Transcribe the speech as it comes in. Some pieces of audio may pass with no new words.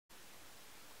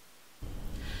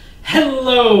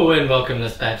Hello and welcome to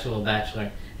Spatula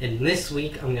Bachelor. And this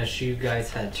week I'm going to show you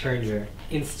guys how to turn your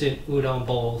instant udon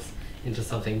bowls into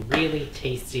something really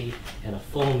tasty and a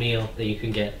full meal that you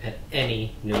can get at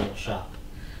any noodle shop.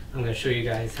 I'm going to show you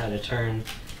guys how to turn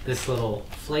this little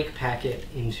flake packet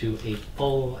into a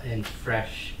full and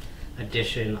fresh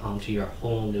addition onto your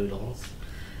whole noodles.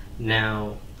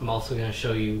 Now I'm also going to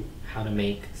show you how to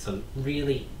make some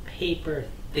really paper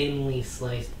thinly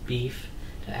sliced beef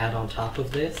to add on top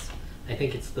of this. I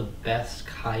think it's the best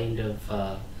kind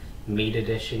of meat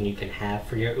addition you can have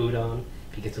for your udon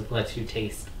because it lets you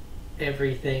taste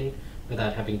everything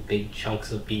without having big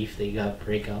chunks of beef that you gotta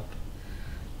break up.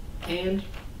 And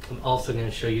I'm also going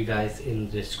to show you guys in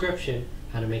the description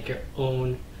how to make your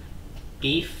own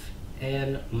beef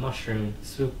and mushroom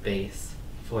soup base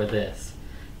for this.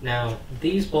 Now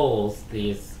these bowls,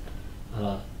 these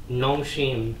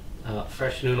Nongshim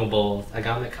fresh noodle bowls I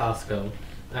got them at Costco,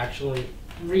 are actually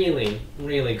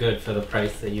really good for the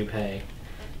price that you pay,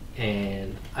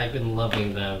 and I've been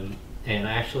loving them, and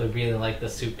I actually really like the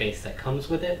soup base that comes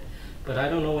with it. But I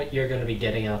don't know what you're going to be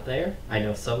getting out there. I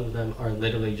know some of them are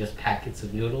literally just packets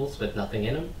of noodles with nothing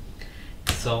in them,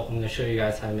 so I'm going to show you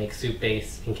guys how to make soup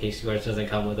base in case yours doesn't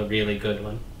come with a really good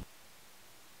one.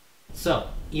 So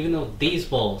even though these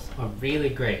bowls are really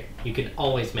great, you can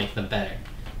always make them better,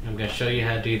 and I'm going to show you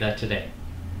how to do that today.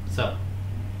 So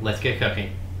let's get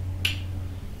cooking.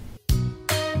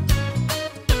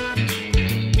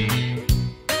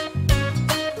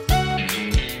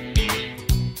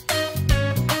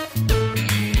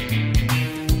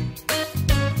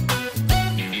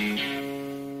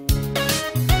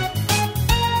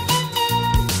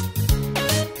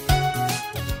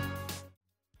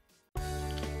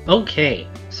 Okay,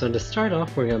 so to start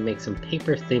off we're going to make some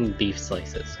paper thin beef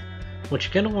slices. What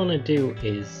you're going to want to do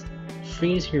is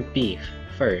freeze your beef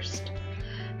first,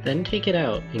 then take it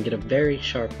out and get a very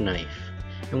sharp knife,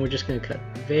 and we're just going to cut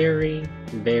very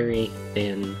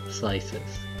thin slices.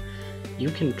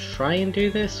 You can try and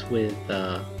do this with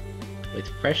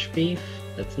fresh beef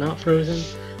that's not frozen,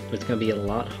 but it's going to be a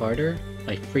lot harder.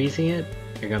 By freezing it,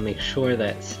 you're going to make sure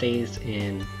that it stays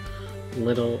in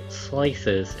little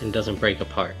slices and doesn't break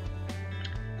apart.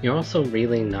 You're also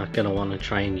really not going to want to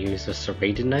try and use a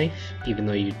serrated knife, even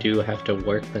though you do have to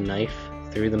work the knife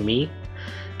through the meat,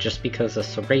 just because a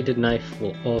serrated knife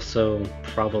will also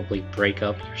probably break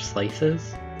up your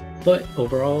slices. But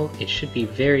overall, it should be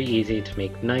very easy to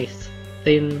make nice,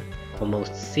 thin,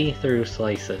 almost see-through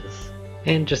slices,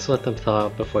 and just let them thaw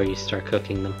out before you start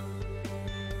cooking them.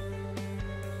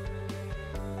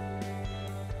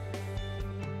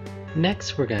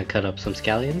 Next, we're going to cut up some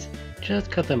scallions.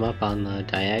 Just cut them up on the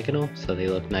diagonal so they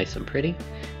look nice and pretty,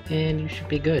 and you should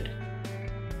be good.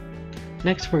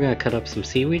 Next, we're going to cut up some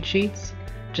seaweed sheets.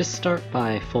 Just start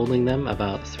by folding them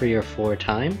about 3 or 4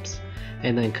 times,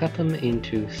 and then cut them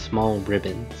into small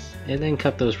ribbons. And then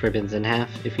cut those ribbons in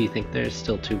half if you think they're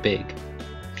still too big.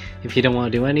 If you don't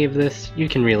want to do any of this, you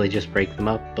can really just break them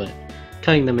up, but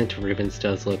cutting them into ribbons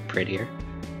does look prettier.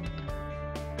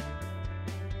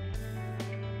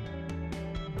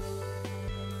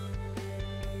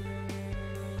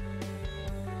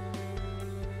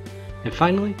 And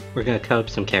finally, we're going to cut up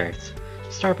some carrots.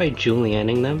 Start by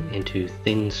julienning them into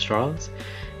thin straws,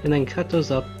 and then cut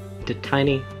those up into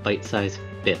tiny bite-sized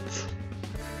bits.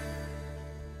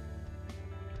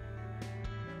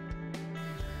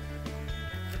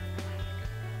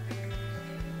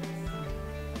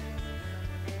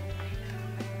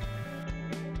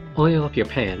 Oil up your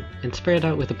pan and spread it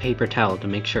out with a paper towel to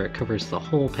make sure it covers the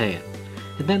whole pan,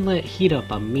 and then let it heat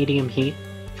up on medium heat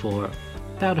for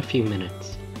about a few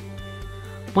minutes.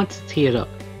 Once it's heated up,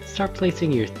 start placing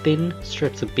your thin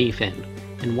strips of beef in,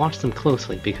 and watch them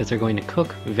closely because they're going to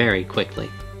cook very quickly.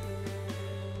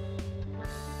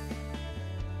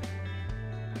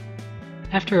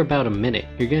 After about a minute,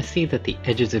 you're going to see that the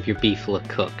edges of your beef look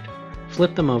cooked.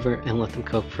 Flip them over and let them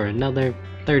cook for another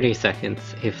 30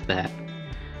 seconds, if that.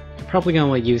 You're probably going to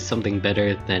want to use something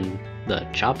better than the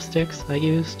chopsticks I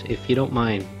used. If you don't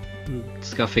mind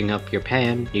scuffing up your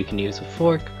pan, you can use a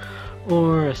fork,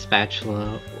 or a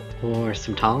spatula, or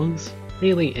some tongs.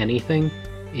 Really anything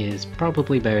is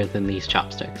probably better than these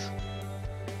chopsticks.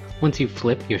 Once you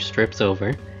flip your strips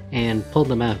over and pull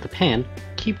them out of the pan,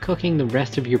 keep cooking the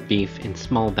rest of your beef in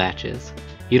small batches.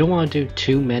 You don't want to do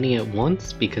too many at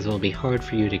once because it will be hard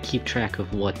for you to keep track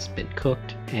of what's been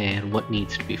cooked and what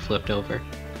needs to be flipped over.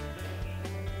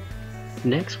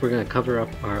 Next, we're going to cover up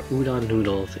our udon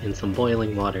noodles in some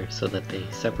boiling water so that they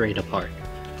separate apart.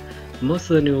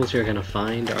 Most of the noodles you're going to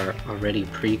find are already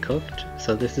pre-cooked,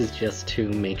 so this is just to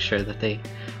make sure that they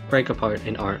break apart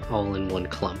and aren't all in one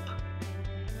clump.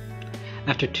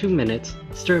 After 2 minutes,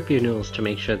 stir up your noodles to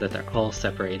make sure that they're all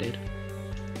separated.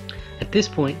 At this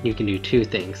point, you can do two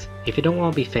things. If you don't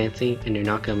want to be fancy and you're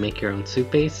not going to make your own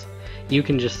soup base, you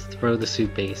can just throw the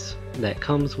soup base that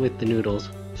comes with the noodles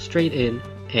straight in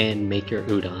and make your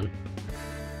udon.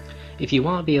 If you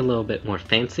want to be a little bit more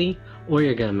fancy, or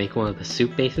you're going to make one of the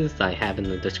soup bases that I have in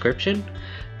the description,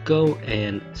 go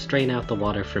and strain out the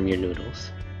water from your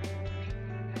noodles.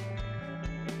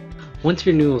 Once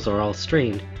your noodles are all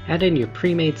strained, add in your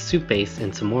pre-made soup base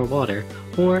and some more water,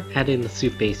 or add in the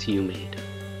soup base you made.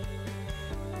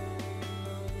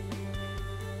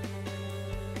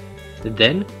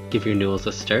 Then, give your noodles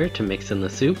a stir to mix in the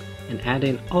soup, and add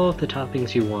in all of the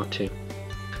toppings you want to.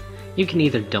 You can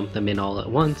either dump them in all at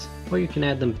once, or you can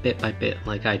add them bit by bit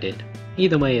like I did.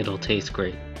 Either way, it'll taste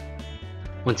great.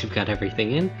 Once you've got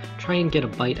everything in, try and get a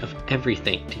bite of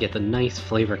everything to get the nice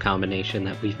flavor combination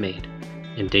that we've made.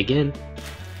 And dig in.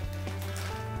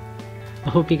 I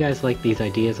hope you guys like these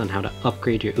ideas on how to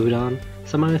upgrade your udon.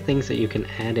 Some other things that you can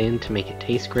add in to make it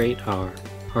taste great are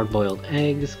hard-boiled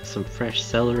eggs, some fresh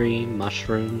celery,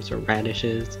 mushrooms, or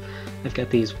radishes. I've got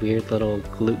these weird little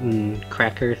gluten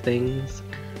cracker things.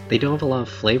 They don't have a lot of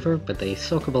flavor, but they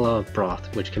soak up a lot of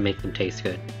broth, which can make them taste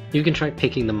good. You can try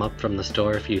picking them up from the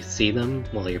store if you see them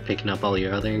while you're picking up all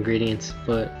your other ingredients,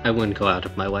 but I wouldn't go out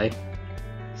of my way.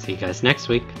 See you guys next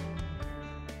week.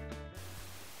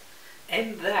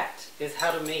 And that is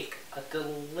how to make a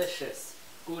delicious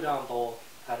udon bowl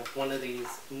out of one of these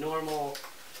normal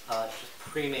just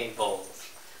pre-made bowls.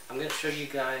 I'm going to show you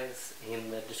guys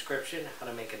in the description how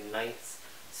to make a nice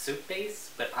soup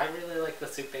base, but I really like the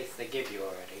soup base they give you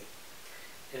already.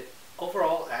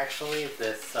 Overall, actually,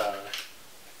 this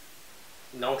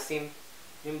Nongsim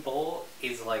bowl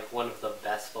is like one of the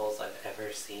best bowls I've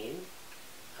ever seen.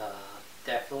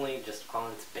 Definitely just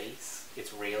on its base,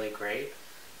 it's really great.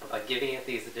 But by giving it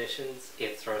these additions,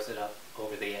 it throws it up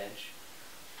over the edge.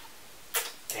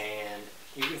 And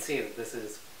you can see that this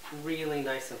is really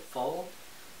nice and full,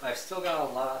 but I've still got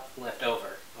a lot left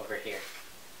over here.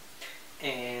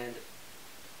 And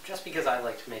just because I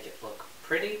like to make it look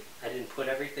pretty, I didn't put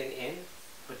everything in,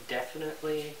 but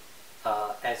definitely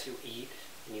as you eat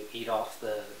and you eat off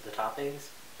the toppings,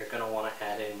 you're going to want to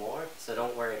add in more, so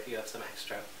don't worry if you have some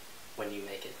extra when you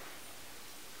make it.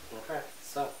 Okay,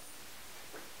 so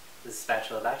this is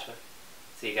Spatula Bachelor.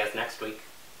 See you guys next week.